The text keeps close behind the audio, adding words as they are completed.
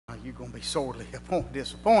you're going to be sorely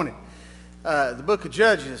disappointed. The book of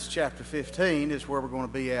Judges, chapter 15, is where we're going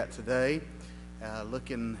to be at today,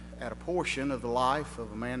 looking at a portion of the life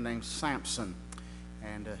of a man named Samson.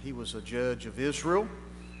 And he was a judge of Israel,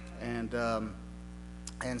 and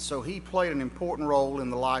so he played an important role in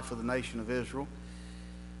the life of the nation of Israel.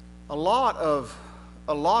 A lot of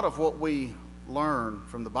what we learn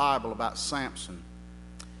from the Bible about Samson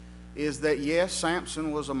is that, yes,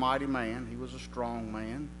 Samson was a mighty man. He was a strong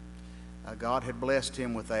man. God had blessed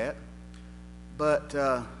him with that. But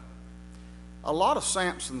a lot of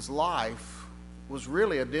Samson's life was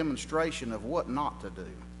really a demonstration of what not to do,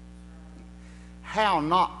 how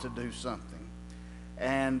not to do something.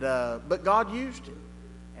 But God used him,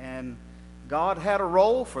 and God had a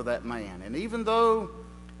role for that man. And even though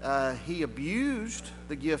he abused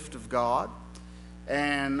the gift of God,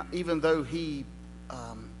 and even though he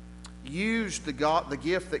used the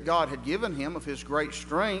gift that God had given him of his great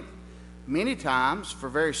strength many times for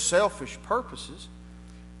very selfish purposes,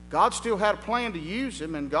 God still had a plan to use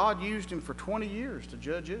him, and God used him for 20 years to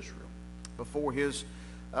judge Israel before his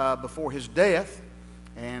death.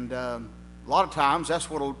 And a lot of times that's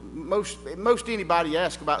what most anybody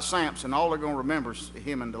asks about Samson, all they're going to remember is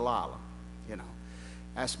him and Delilah. You know,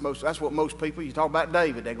 that's what most people. You talk about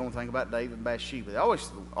David, they're going to think about David and Bathsheba. They always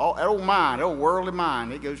that old mind, that old worldly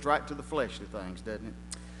mind, it goes right to the fleshly things, doesn't it?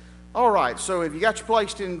 All right, so if you got your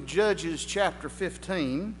place in Judges chapter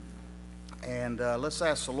 15, and let's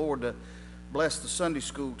ask the Lord to bless the Sunday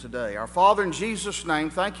school today. Our Father, in Jesus' name,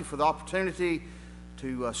 thank you for the opportunity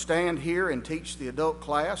to stand here and teach the adult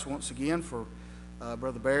class once again for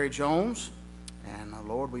Brother Barry Jones. And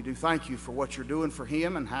Lord, we do thank you for what you're doing for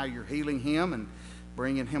him and how you're healing him and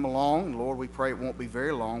bringing him along. Lord, we pray it won't be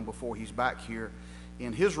very long before he's back here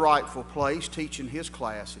in his rightful place teaching his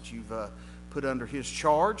class that you've put under his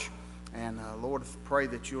charge. And Lord, pray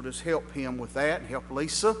that you'll just help him with that and help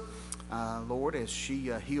Lisa, Lord, as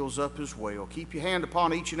she heals up as well. Keep your hand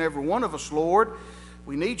upon each and every one of us, Lord.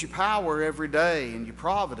 We need your power every day and your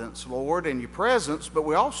providence, Lord, and your presence, but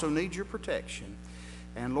we also need your protection.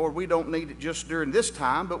 And Lord, we don't need it just during this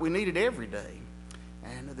time, but we need it every day.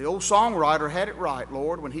 And the old songwriter had it right,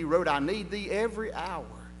 Lord, when he wrote, I need thee every hour.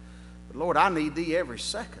 But Lord, I need thee every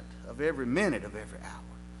second of every minute of every hour.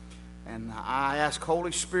 And I ask,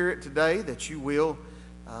 Holy Spirit, today that you will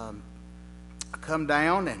come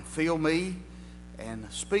down and fill me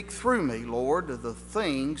and speak through me, Lord, of the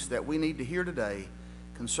things that we need to hear today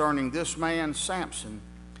concerning this man, Samson,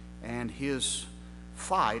 and his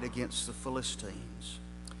fight against the Philistines.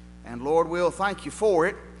 And Lord, we'll thank you for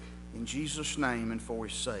it in Jesus' name and for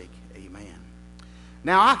his sake. Amen.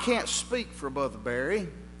 Now, I can't speak for Brother Barry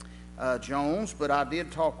Jones, but I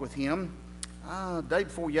did talk with him day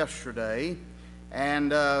before yesterday,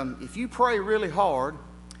 and if you pray really hard,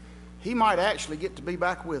 he might actually get to be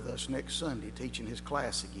back with us next Sunday teaching his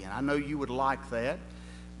class again. I know you would like that.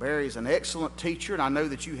 Barry's an excellent teacher, and I know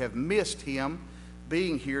that you have missed him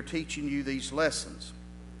being here teaching you these lessons.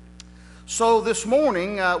 So this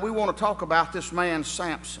morning, we want to talk about this man,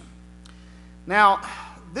 Samson. Now,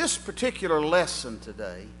 this particular lesson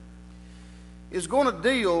today is going to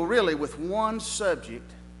deal really with one subject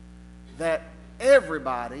that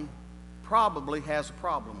everybody probably has a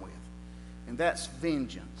problem with, and that's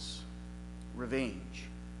vengeance, revenge.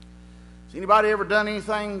 Has anybody ever done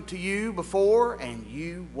anything to you before and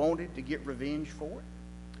you wanted to get revenge for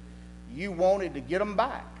it? You wanted to get them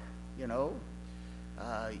back, you know.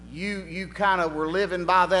 You kind of were living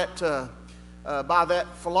by that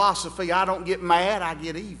philosophy, I don't get mad, I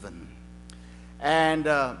get even. And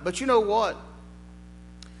but you know what?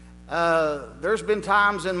 There's been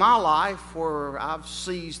times in my life where I've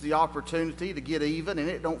seized the opportunity to get even, and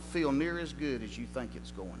it don't feel near as good as you think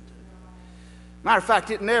it's going to. Matter of fact,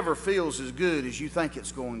 it never feels as good as you think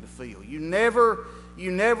it's going to feel. You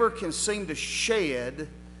never can seem to shed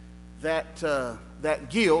that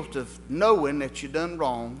guilt of knowing that you done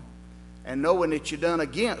wrong and knowing that you done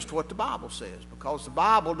against what the Bible says, because the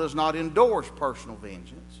Bible does not endorse personal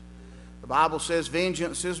vengeance. The Bible says,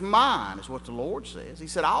 vengeance is mine, is what the Lord says. He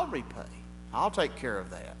said, I'll repay. I'll take care of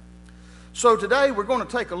that. So today we're going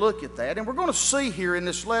to take a look at that, and we're going to see here in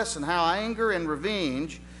this lesson how anger and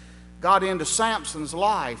revenge got into Samson's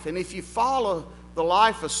life. And if you follow the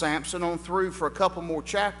life of Samson on through for a couple more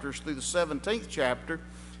chapters through the 17th chapter,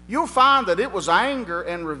 you'll find that it was anger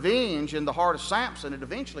and revenge in the heart of Samson that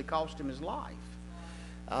eventually cost him his life.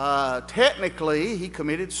 Technically, he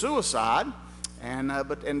committed suicide.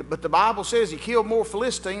 But the Bible says he killed more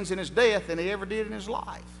Philistines in his death than he ever did in his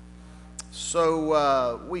life.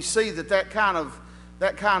 So we see that kind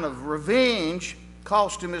of revenge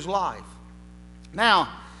cost him his life. Now,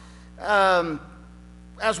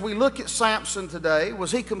 as we look at Samson today,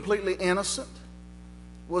 was he completely innocent?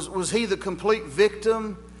 Was he the complete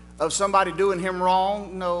victim of somebody doing him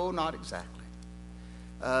wrong? No, not exactly.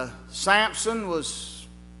 Samson was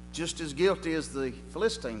just as guilty as the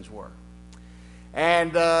Philistines were.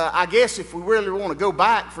 And I guess if we really want to go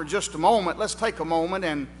back for just a moment, let's take a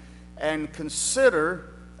moment and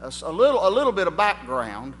consider a little bit of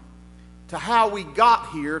background to how we got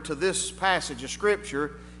here to this passage of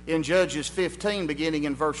Scripture in Judges 15, beginning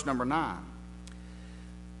in verse number 9.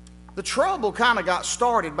 The trouble kind of got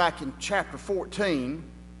started back in chapter 14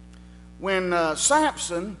 when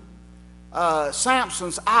Samson's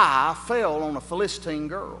eye fell on a Philistine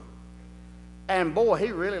girl. And boy,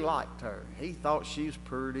 he really liked her. He thought she was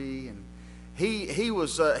pretty, and he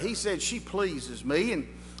said, she pleases me. And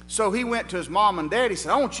so he went to his mom and daddy and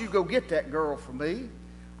said, I want you to go get that girl for me.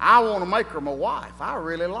 I want to make her my wife. I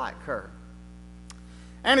really like her.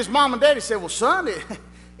 And his mom and daddy said, well, son,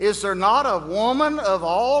 is there not a woman of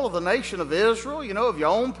all of the nation of Israel, you know, of your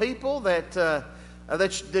own people that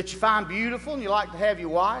you find beautiful and you like to have your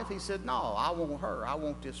wife? He said, no, I want her. I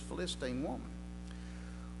want this Philistine woman.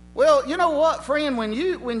 Well, you know what, friend, when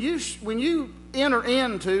you enter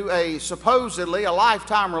into supposedly a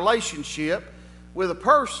lifetime relationship with a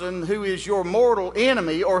person who is your mortal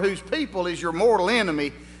enemy or whose people is your mortal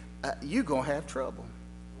enemy, you're going to have trouble.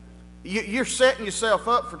 You're setting yourself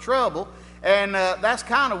up for trouble, and that's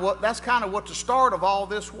kind of what the start of all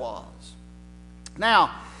this was.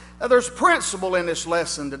 Now, there's a principle in this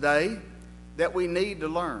lesson today that we need to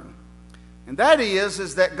learn, and that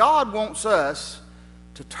is that God wants us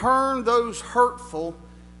to turn those hurtful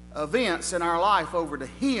events in our life over to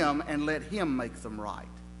Him and let Him make them right,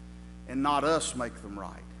 and not us make them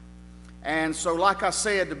right. And so, like I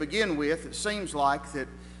said to begin with, it seems like that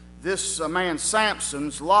this man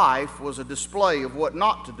Samson's life was a display of what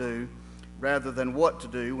not to do rather than what to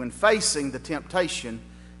do when facing the temptation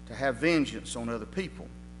to have vengeance on other people.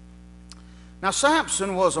 Now,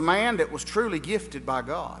 Samson was a man that was truly gifted by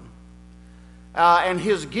God. And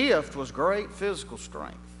his gift was great physical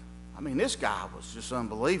strength. I mean, this guy was just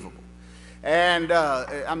unbelievable. And,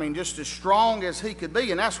 just as strong as he could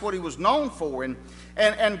be. And that's what he was known for.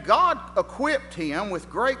 And God equipped him with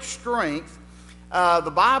great strength.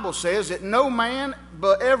 The Bible says that no man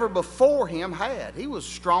ever before him had. He was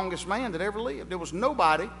the strongest man that ever lived. There was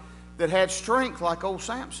nobody that had strength like old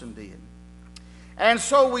Samson did. And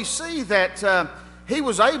so we see that he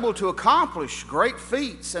was able to accomplish great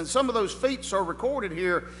feats, and some of those feats are recorded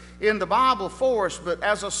here in the Bible for us. But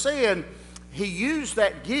as I said, he used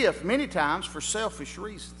that gift many times for selfish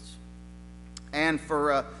reasons and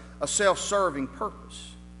for a self-serving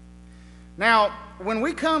purpose. Now, when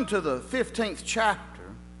we come to the 15th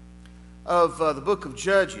chapter of the book of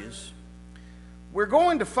Judges, we're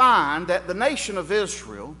going to find that the nation of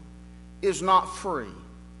Israel is not free.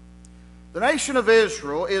 The nation of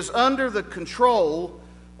Israel is under the control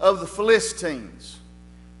of the Philistines.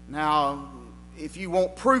 Now, if you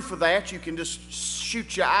want proof of that, you can just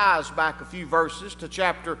shoot your eyes back a few verses to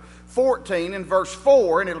chapter 14 and verse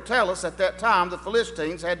 4, and it'll tell us at that time the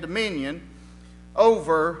Philistines had dominion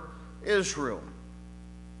over Israel.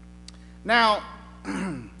 Now,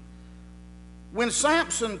 when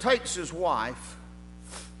Samson takes his wife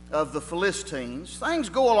of the Philistines, things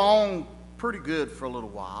go along pretty good for a little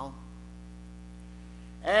while.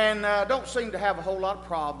 And don't seem to have a whole lot of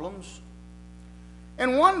problems.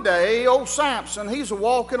 And one day, old Samson, he's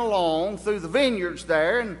walking along through the vineyards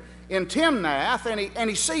there in Timnath, and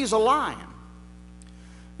he sees a lion.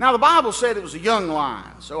 Now, the Bible said it was a young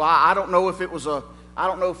lion, so I don't know if it was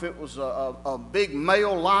a big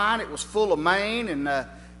male lion. It was full of mane, and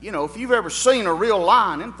if you've ever seen a real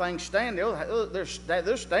lion, them things stand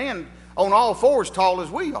they're stand on all fours, tall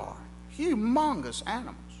as we are, humongous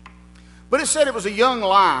animals. But it said it was a young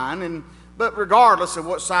lion, but regardless of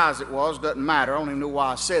what size it was, doesn't matter. I don't even know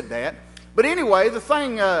why I said that. But anyway, the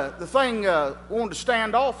thing wanted to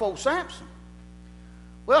stand off old Samson.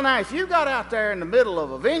 Well, now, if you got out there in the middle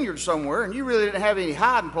of a vineyard somewhere and you really didn't have any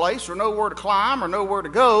hiding place or nowhere to climb or nowhere to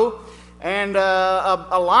go, and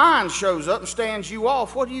a lion shows up and stands you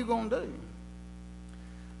off, what are you going to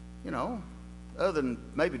do? Other than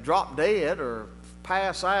maybe drop dead or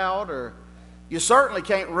pass out, or you certainly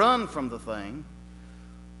can't run from the thing.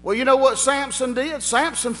 Well, you know what Samson did?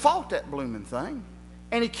 Samson fought that blooming thing,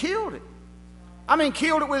 and he killed it. I mean,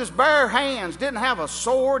 killed it with his bare hands. Didn't have a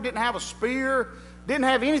sword, didn't have a spear, didn't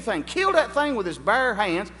have anything. Killed that thing with his bare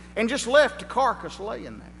hands and just left the carcass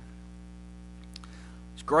laying there.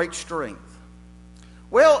 It's great strength.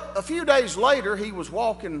 Well, a few days later, he was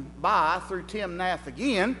walking by through Timnath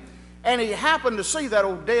again, And he happened to see that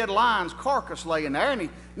old dead lion's carcass laying there, and he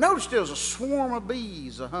noticed there was a swarm of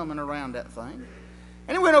bees humming around that thing.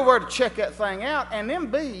 And he went over to check that thing out, and them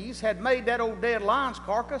bees had made that old dead lion's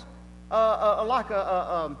carcass like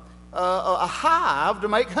a hive to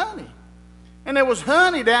make honey. And there was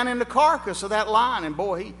honey down in the carcass of that lion, and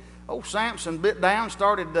boy, old Samson bit down,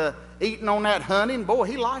 started eating on that honey, and boy,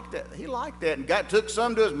 he liked that. He liked that, and took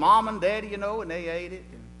some to his mom and daddy, and they ate it.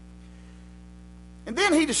 And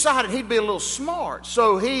then he decided he'd be a little smart,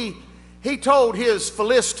 so he told his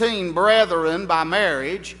Philistine brethren by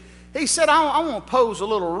marriage, he said, I want to pose a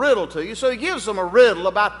little riddle to you. So he gives them a riddle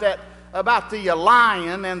about the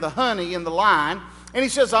lion and the honey in the lion. And he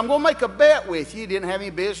says, I'm going to make a bet with you. He didn't have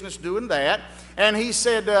any business doing that. And he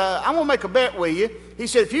said, I'm going to make a bet with you. He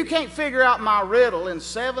said, if you can't figure out my riddle in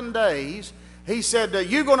 7 days, he said,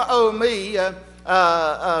 you're going to owe me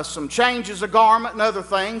some changes of garment and other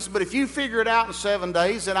things. But if you figure it out in 7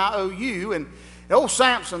 days, then I owe you. And old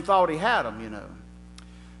Samson thought he had him, you know.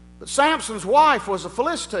 But Samson's wife was a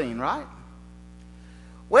Philistine, right?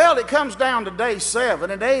 Well, it comes down to day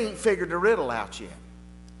 7, and they ain't figured the riddle out yet.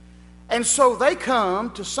 And so they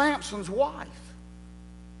come to Samson's wife.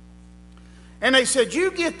 And they said,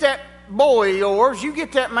 you get that boy of yours, you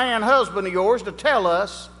get that man husband of yours to tell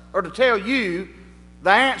us, or to tell you,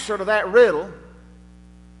 the answer to that riddle,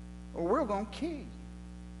 or we're going to kill you.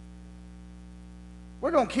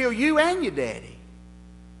 We're going to kill you and your daddy.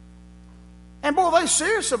 And boy, they're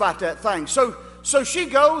serious about that thing. So she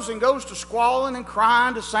goes to squalling and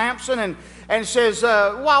crying to Samson and says,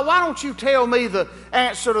 why don't you tell me the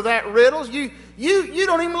answer to that riddle? You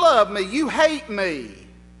don't even love me. You hate me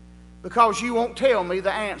because you won't tell me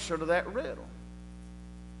the answer to that riddle.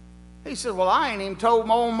 He said, well, I ain't even told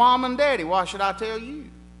my own mom and daddy. Why should I tell you?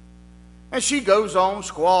 And she goes on,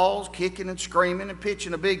 squalls, kicking and screaming and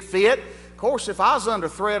pitching a big fit. Of course, if I was under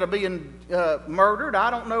threat of being murdered, I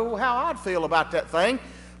don't know how I'd feel about that thing.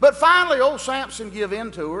 But finally, old Samson gave in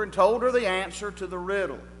to her and told her the answer to the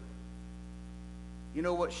riddle. You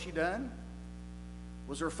know what she done?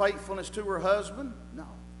 Was her faithfulness to her husband? No.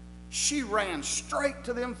 She ran straight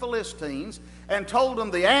to them Philistines and told them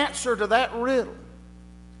the answer to that riddle.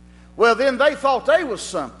 Well, then they thought they was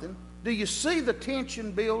something. Do you see the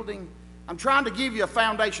tension building? I'm trying to give you a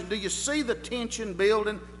foundation. Do you see the tension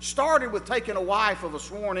building? Started with taking a wife of a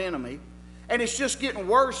sworn enemy, and it's just getting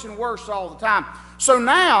worse and worse all the time. So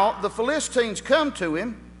now the Philistines come to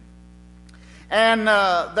him, and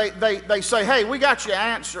they say, hey, we got your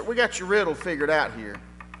answer. We got your riddle figured out here.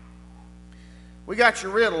 We got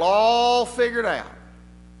your riddle all figured out.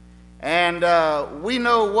 And we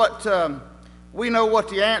know what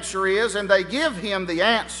the answer is, and they give him the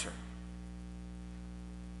answer.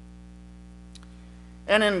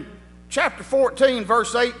 And in chapter 14,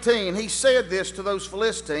 verse 18, he said this to those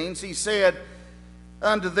Philistines. He said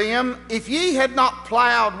unto them, if ye had not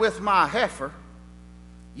plowed with my heifer,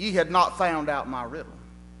 ye had not found out my riddle.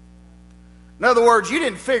 In other words, you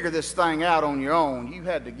didn't figure this thing out on your own. You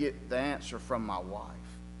had to get the answer from my wife.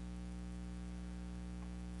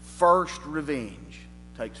 First revenge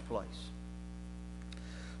takes place.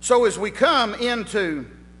 So as we come into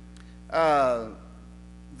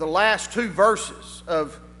the last 2 verses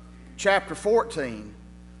of chapter 14,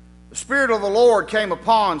 the Spirit of the Lord came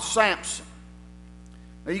upon Samson.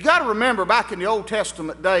 Now you got to remember, back in the Old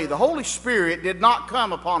Testament day, the Holy Spirit did not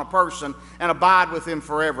come upon a person and abide with him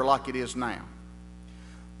forever like it is now.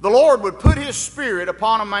 The Lord would put His Spirit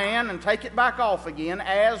upon a man and take it back off again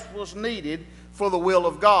as was needed for the will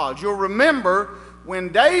of God. You'll remember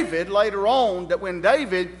when David, later on, that when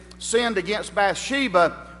David sinned against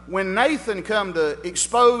Bathsheba, when Nathan come to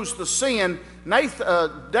expose the sin,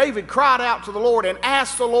 David cried out to the Lord and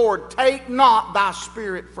asked the Lord, take not thy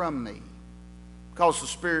Spirit from me, because the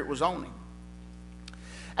Spirit was on him.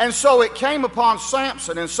 And so it came upon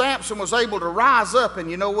Samson, and Samson was able to rise up, and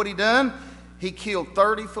you know what he done? He killed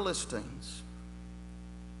 30 Philistines.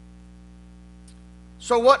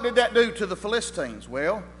 So what did that do to the Philistines?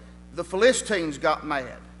 Well, the Philistines got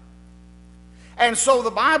mad. And so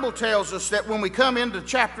the Bible tells us that when we come into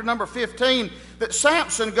chapter number 15, that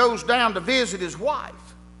Samson goes down to visit his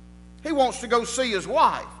wife. He wants to go see his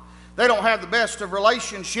wife. They don't have the best of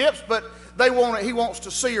relationships, but he wants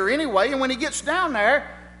to see her anyway. And when he gets down there,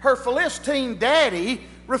 her Philistine daddy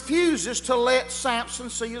refuses to let Samson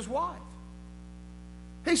see his wife.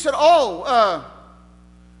 He said, well,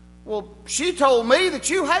 she told me that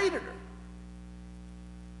you hated her.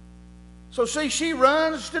 So see, she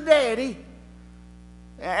runs to daddy.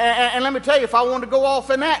 And let me tell you, if I wanted to go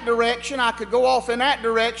off in that direction, I could go off in that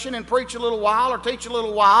direction and preach a little while or teach a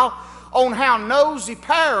little while. on how nosy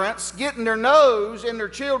parents getting their nose in their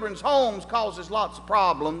children's homes causes lots of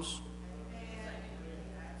problems.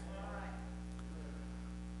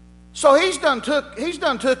 So he's done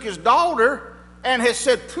took his daughter and has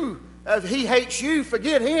said, he hates you,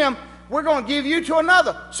 forget him. We're going to give you to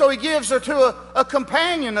another. So he gives her to a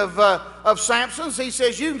companion of Samson's. He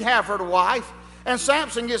says, you can have her to wife. And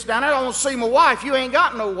Samson gets down there, I want to see my wife. You ain't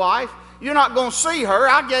got no wife. You're not going to see her.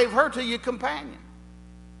 I gave her to your companion.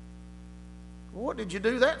 What did you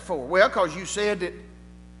do that for? Well, because you said that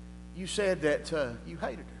you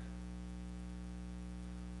hated her.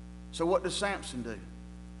 So what does Samson do?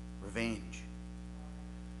 Revenge.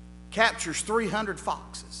 Captures 300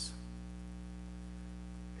 foxes.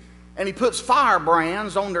 And he puts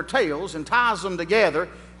firebrands on their tails and ties them together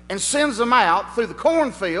and sends them out through the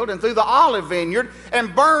cornfield and through the olive vineyard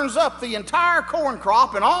and burns up the entire corn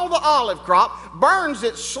crop and all the olive crop, burns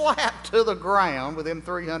it slap to the ground with them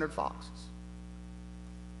 300 foxes.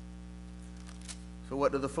 So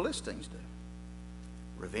what do the Philistines do?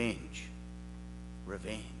 Revenge.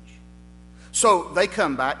 Revenge. So they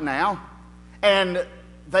come back now and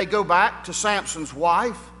they go back to Samson's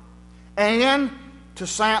wife and to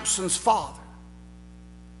Samson's father.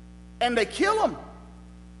 And they kill them.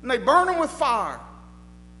 And they burn them with fire.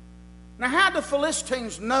 Now, how do the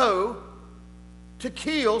Philistines know to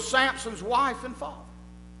kill Samson's wife and father?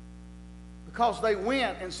 Because they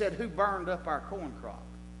went and said, who burned up our corn crop?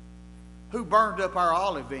 Who burned up our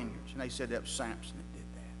olive vineyards? And they said that was Samson that did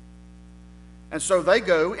that. And so they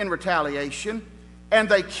go in retaliation and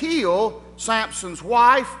they kill Samson's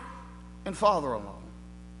wife and father-in-law.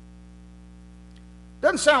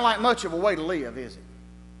 Doesn't sound like much of a way to live, is it?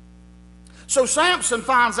 So Samson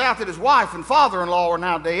finds out that his wife and father-in-law are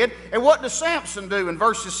now dead. And what does Samson do? In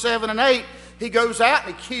verses 7 and 8, he goes out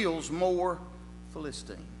and he kills more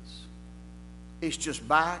Philistines. It's just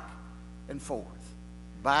back and forth.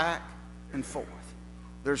 Back and forth.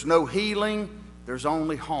 There's no healing. There's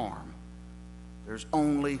only harm. There's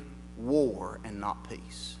only war and not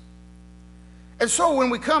peace. And so when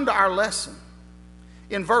we come to our lesson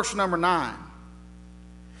in verse number 9,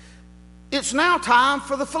 it's now time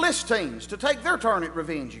for the Philistines to take their turn at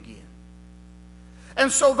revenge again. And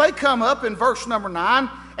so they come up in verse number 9,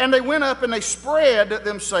 and they went up and they spread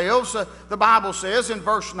themselves, the Bible says in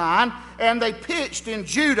verse 9, and they pitched in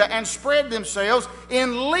Judah and spread themselves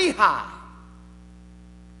in Lehi.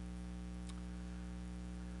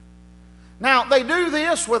 Now, they do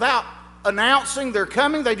this without announcing they're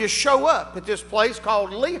coming. They just show up at this place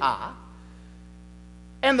called Lehi.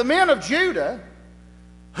 And the men of Judah,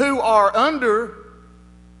 who are under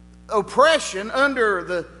oppression, under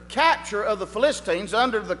the capture of the Philistines,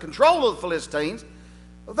 under the control of the Philistines,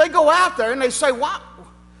 they go out there and they say, why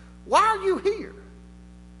are you here?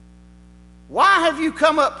 Why have you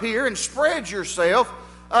come up here and spread yourself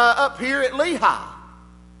up here at Lehi?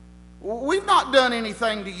 We've not done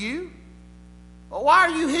anything to you. Why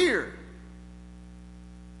are you here?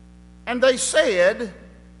 And they said,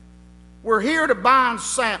 we're here to bind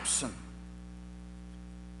Samson,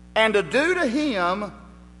 and to do to him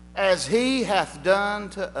as he hath done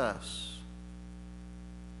to us.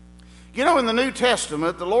 You know, in the New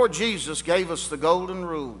Testament, the Lord Jesus gave us the golden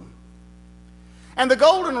rule. And the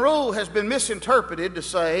golden rule has been misinterpreted to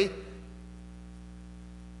say,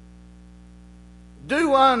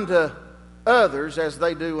 do unto others as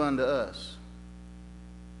they do unto us.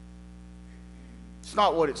 It's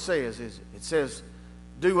not what it says, is it? It says,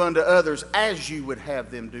 do unto others as you would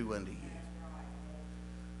have them do unto you.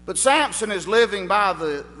 But Samson is living by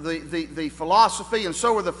the philosophy, and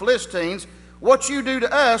so are the Philistines. What you do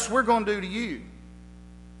to us, we're going to do to you.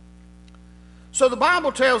 So the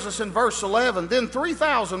Bible tells us in verse 11, then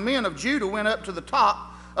 3,000 men of Judah went up to the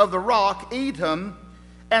top of the rock, Edom,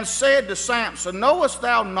 and said to Samson, knowest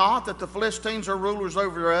thou not that the Philistines are rulers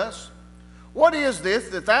over us? What is this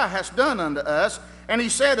that thou hast done unto us? And he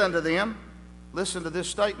said unto them, listen to this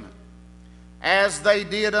statement, as they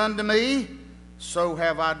did unto me, so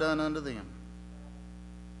have I done unto them.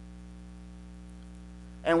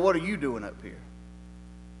 And what are you doing up here?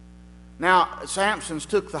 Now, Samson's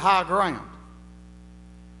took the high ground.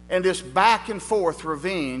 And this back and forth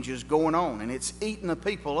revenge is going on. And it's eating the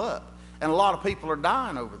people up. And a lot of people are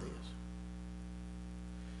dying over this.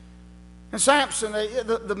 And Samson,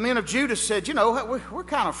 the men of Judah said, you know, we're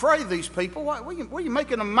kind of afraid of these people. What are you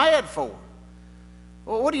making them mad for?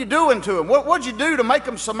 Well, what are you doing to them? What'd you do to make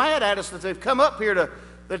them so mad at us that they've come up here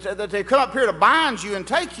to bind you and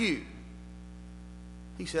take you?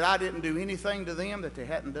 He said, I didn't do anything to them that they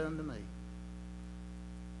hadn't done to me.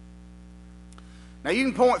 Now, you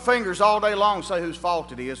can point fingers all day long and say whose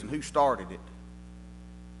fault it is and who started it.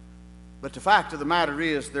 But the fact of the matter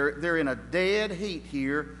is, they're in a dead heat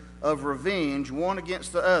here of revenge, one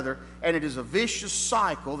against the other, and it is a vicious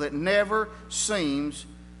cycle that never seems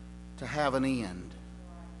to have an end.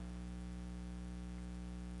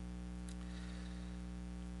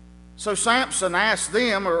 So Samson asked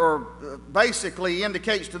them, or basically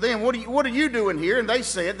indicates to them, what are you doing here? And they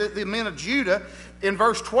said, that the men of Judah, in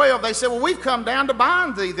verse 12, they said, well, we've come down to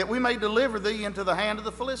bind thee, that we may deliver thee into the hand of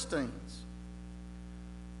the Philistines.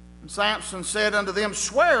 And Samson said unto them,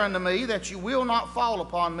 swear unto me that you will not fall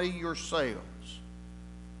upon me yourselves.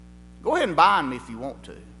 Go ahead and bind me if you want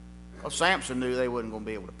to. Well, Samson knew they wasn't going to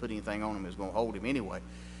be able to put anything on him. It was going to hold him anyway.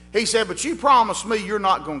 He said, but you promised me you're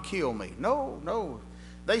not going to kill me. No.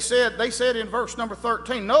 They said in verse number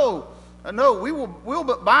 13, no, we'll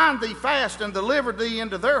but bind thee fast and deliver thee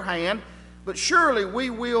into their hand, but surely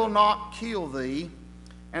we will not kill thee.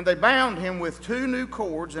 And they bound him with 2 new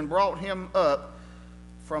cords and brought him up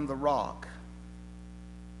from the rock.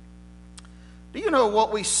 Do you know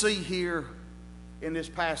what we see here in this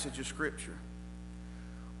passage of Scripture?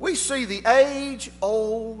 We see the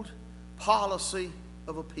age-old policy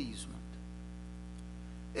of appeasement.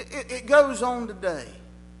 It goes on today.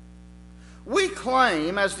 We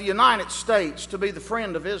claim, as the United States, to be the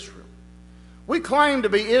friend of Israel. We claim to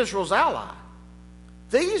be Israel's ally.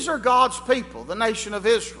 These are God's people, the nation of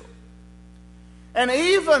Israel. And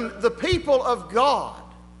even the people of God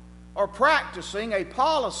are practicing a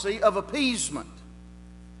policy of appeasement.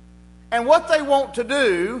 And what they want to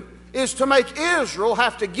do is to make Israel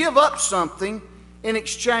have to give up something in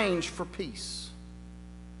exchange for peace.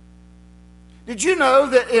 Did you know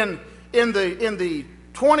that in the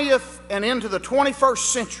 20th and into the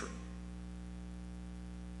 21st century,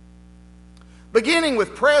 beginning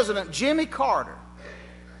with President Jimmy Carter,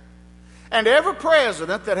 and every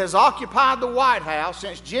president that has occupied the White House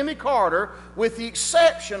since Jimmy Carter, with the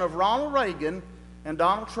exception of Ronald Reagan and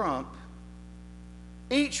Donald Trump,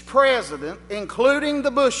 each president, including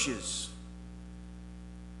the Bushes,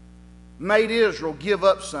 made Israel give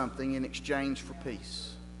up something in exchange for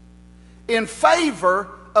peace, in favor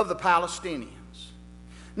of the Palestinians.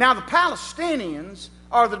 Now, the Palestinians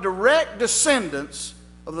are the direct descendants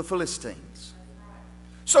of the Philistines.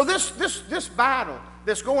 So this battle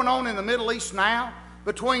that's going on in the Middle East now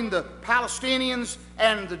between the Palestinians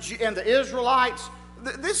and the Israelites,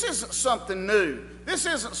 this isn't something new. This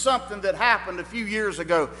isn't something that happened a few years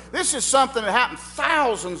ago. This is something that happened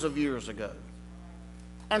thousands of years ago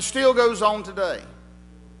and still goes on today.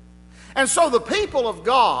 And so the people of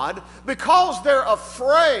God, because they're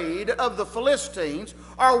afraid of the Philistines,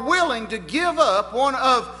 are willing to give up one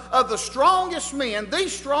of the strongest men, the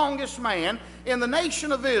strongest man in the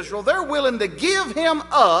nation of Israel. They're willing to give him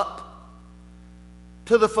up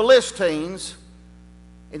to the Philistines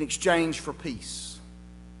in exchange for peace.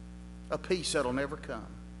 A peace that'll never come.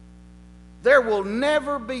 There will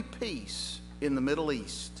never be peace in the Middle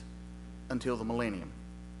East until the millennium.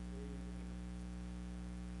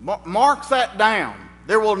 Mark that down.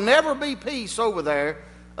 There will never be peace over there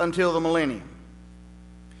until the millennium.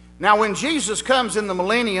 Now, when Jesus comes in the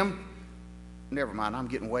millennium, never mind, I'm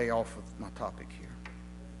getting way off of my topic here.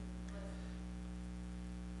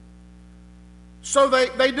 So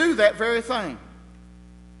they do that very thing.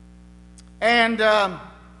 And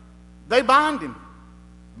they bind him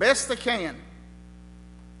best they can.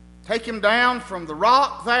 Take him down from the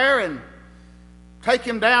rock there and take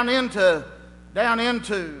him down into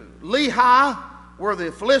Lehi, where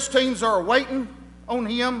the Philistines are waiting on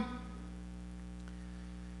him.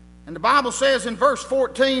 And the Bible says in verse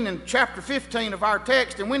 14 in chapter 15 of our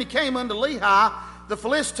text, and when he came unto Lehi, the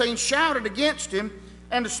Philistines shouted against him,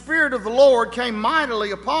 and the Spirit of the Lord came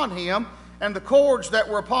mightily upon him, and the cords that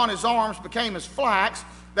were upon his arms became as flax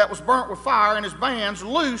that was burnt with fire, and his bands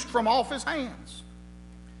loosed from off his hands.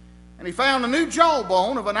 And he found a new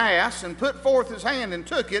jawbone of an ass, and put forth his hand and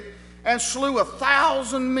took it, and slew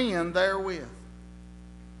 1,000 men therewith.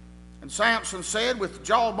 And Samson said, with the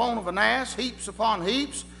jawbone of an ass, heaps upon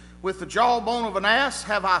heaps, with the jawbone of an ass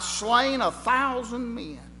have I slain 1,000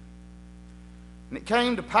 men. And it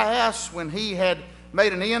came to pass, when he had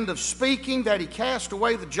made an end of speaking, that he cast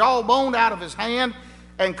away the jawbone out of his hand,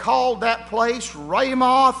 and called that place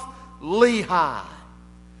Ramoth Lehi.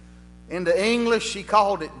 Into English, he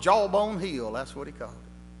called it Jawbone Hill. That's what he called it.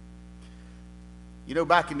 You know,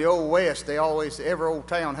 back in the Old West, every old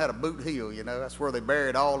town had a boot hill, you know. That's where they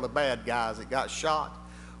buried all the bad guys that got shot.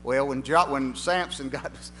 Well, when Samson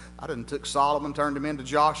got, I done took Solomon, turned him into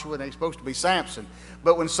Joshua, and he's supposed to be Samson.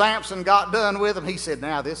 But when Samson got done with him, he said,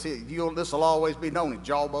 now this will always be known as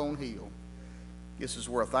Jawbone Hill. This is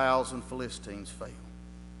where 1,000 Philistines fell.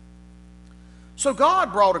 So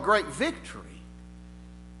God brought a great victory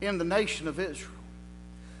in the nation of Israel.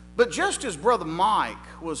 But just as Brother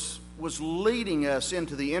Mike was leading us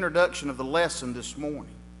into the introduction of the lesson this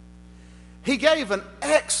morning, he gave an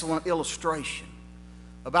excellent illustration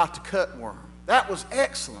about the cutworm. That was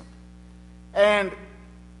excellent. And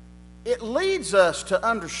it leads us to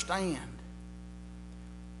understand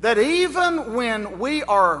that even when we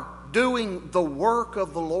are doing the work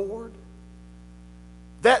of the Lord,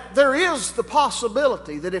 that there is the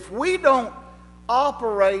possibility that if we don't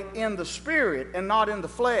operate in the Spirit and not in the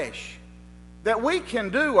flesh, that we can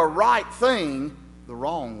do a right thing the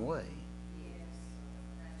wrong way.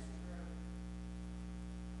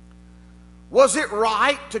 Was it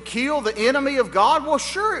right to kill the enemy of God? Well,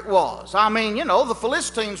 sure it was. I mean, the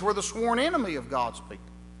Philistines were the sworn enemy of God's people.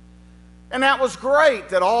 And that was great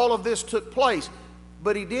that all of this took place.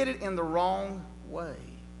 But he did it in the wrong way.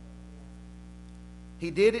 He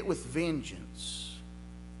did it with vengeance.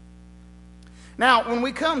 Now, when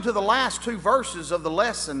we come to the last two verses of the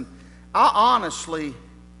lesson, I honestly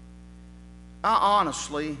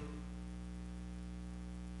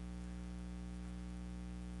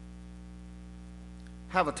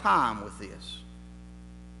have a time with this.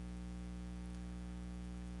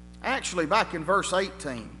 Actually, back in verse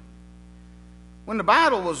 18, when the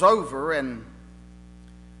battle was over and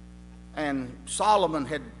Solomon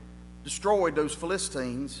had destroyed those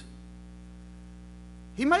Philistines,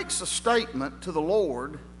 he makes a statement to the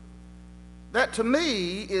Lord that to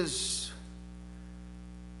me is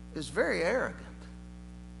very arrogant.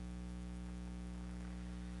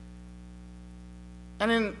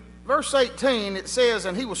 And in verse 18 it says,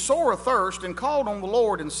 "And he was sore athirst and called on the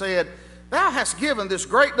Lord and said, Thou hast given this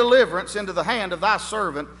great deliverance into the hand of thy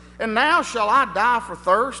servant, and now shall I die for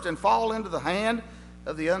thirst and fall into the hand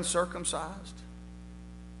of the uncircumcised?"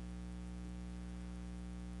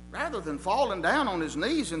 Rather than falling down on his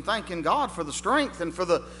knees and thanking God for the strength and for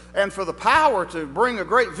the power to bring a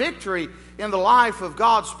great victory in the life of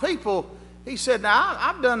God's people, he said, "Now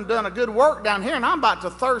I've done a good work down here, and I'm about to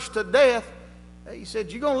thirst to death." He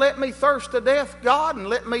said, "You gonna let me thirst to death, God, and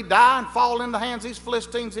let me die and fall in the hands of these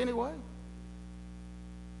Philistines anyway?"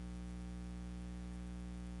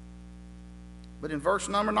 But in verse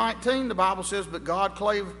number 19, the Bible says, "But God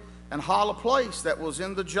clave an hollow place that was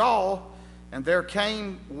in the jaw, and there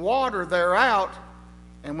came water thereout.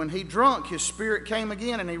 And when he drunk, his spirit came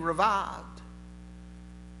again, and he revived.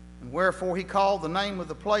 And wherefore he called the name of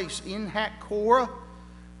the place En-hakkore,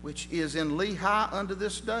 which is in Lehi unto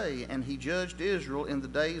this day. And he judged Israel in the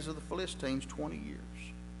days of the Philistines 20 years."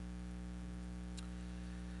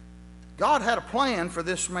 God had a plan for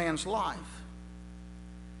this man's life.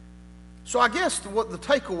 So I guess what the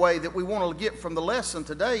takeaway that we want to get from the lesson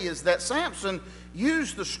today is that Samson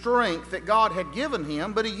used the strength that God had given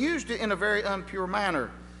him, but he used it in a very impure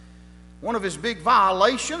manner. One of his big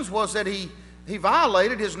violations was that he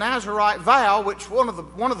violated his Nazirite vow, which one of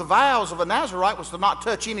the vows of a Nazirite was to not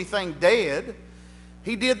touch anything dead.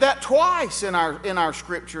 He did that twice in our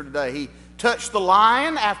scripture today. He touched the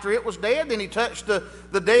lion after it was dead, then he touched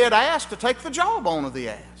the dead ass to take the jawbone of the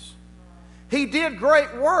ass. He did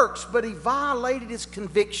great works, but he violated his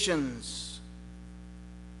convictions.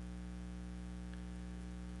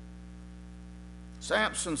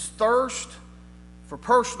 Samson's thirst for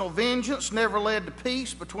personal vengeance never led to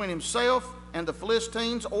peace between himself and the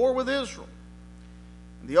Philistines or with Israel.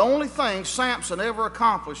 The only thing Samson ever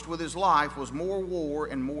accomplished with his life was more war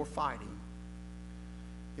and more fighting.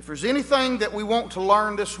 If there's anything that we want to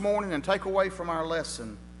learn this morning and take away from our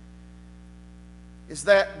lesson, is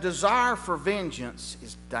that desire for vengeance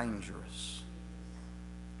is dangerous,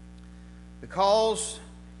 because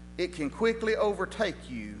it can quickly overtake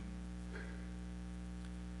you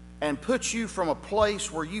and put you from a place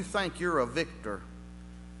where you think you're a victor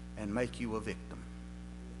and make you a victim.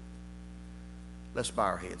 Let's bow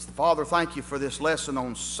our heads. Father, thank you for this lesson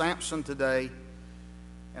on Samson today.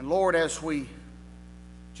 And Lord, as we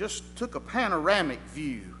just took a panoramic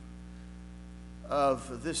view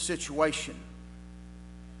of this situation,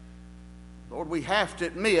 Lord, we have to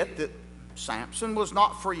admit that Samson was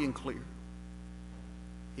not free and clear.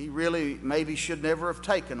 He really maybe should never have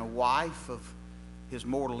taken a wife of his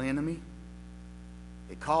mortal enemy.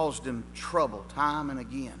 It caused him trouble time and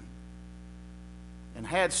again, and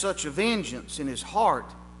had such a vengeance in his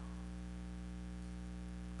heart.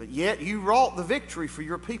 But yet you wrought the victory for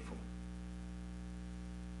your people,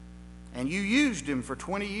 and you used him for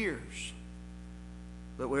 20 years.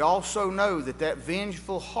 But we also know that that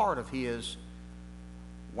vengeful heart of his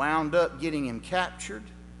wound up getting him captured,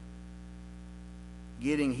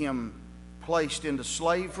 getting him placed into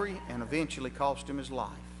slavery, and eventually cost him his life.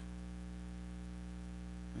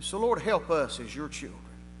 So, Lord, help us as your children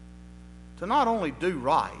to not only do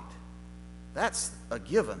right, that's a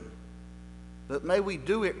given, but may we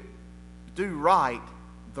do right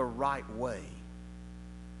the right way,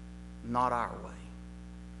 not our way.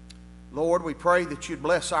 Lord, we pray that you'd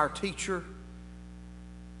bless our teacher,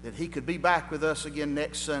 that he could be back with us again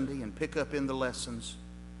next Sunday and pick up in the lessons.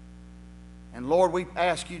 And Lord, we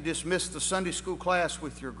ask you to dismiss the Sunday school class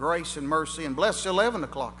with your grace and mercy, and bless the 11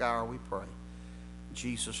 o'clock hour, we pray. In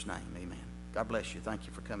Jesus' name, amen. God bless you. Thank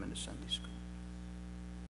you for coming to Sunday school.